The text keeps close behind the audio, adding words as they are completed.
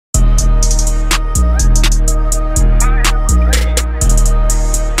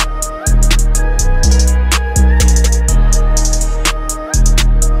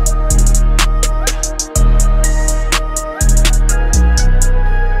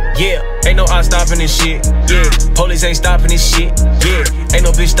Yeah, ain't no I stopping this shit. Yeah, police ain't stopping this shit. Yeah, ain't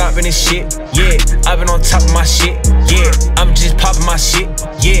no bitch stopping this shit. Yeah, I been on top of my shit. Yeah, I'm just popping my shit.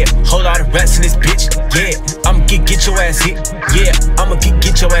 Yeah, whole lot of rats in this bitch. Yeah, I'ma get your ass hit. Yeah, I'ma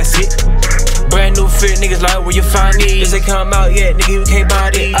get your ass hit. Brand new fit, niggas like where you find these. They come out yet, nigga, you can't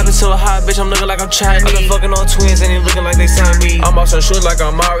buy these. I been so hot, bitch, I'm looking like I'm Chinese. I been fucking on twins and they looking like they signed me. I'm off some shoes like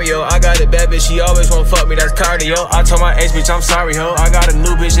I'm Mario. I got a bad bitch, she always won't fuck me, that's cardio. I told my ex bitch, I'm sorry, ho. I got a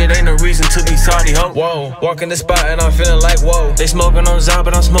new bitch, it ain't no reason to be sorry, ho. Whoa, walk in the spot and I'm feeling like whoa. They smoking on Zod,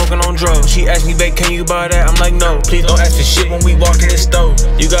 but I'm smoking on drugs. She asked me, babe, can you buy that? I'm like, no. Please don't ask for shit when we walk in this store.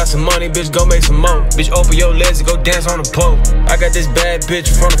 You got some money, bitch, go make some more. Bitch, open your legs and go dance on the pole. I got this bad bitch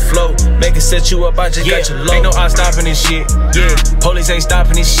from the flow. Make it set you up, I just got your low. Ain't no I stopping this shit. Yeah, police ain't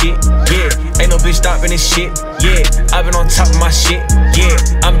stopping this shit. Yeah, ain't no bitch stopping this shit. Yeah, I been on top of my shit. Yeah,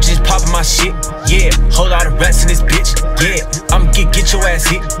 I'm just popping my shit. Yeah, whole lot of rats in this bitch. Yeah, I'ma get your ass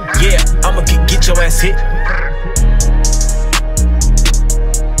hit. Yeah, I'ma get your ass hit.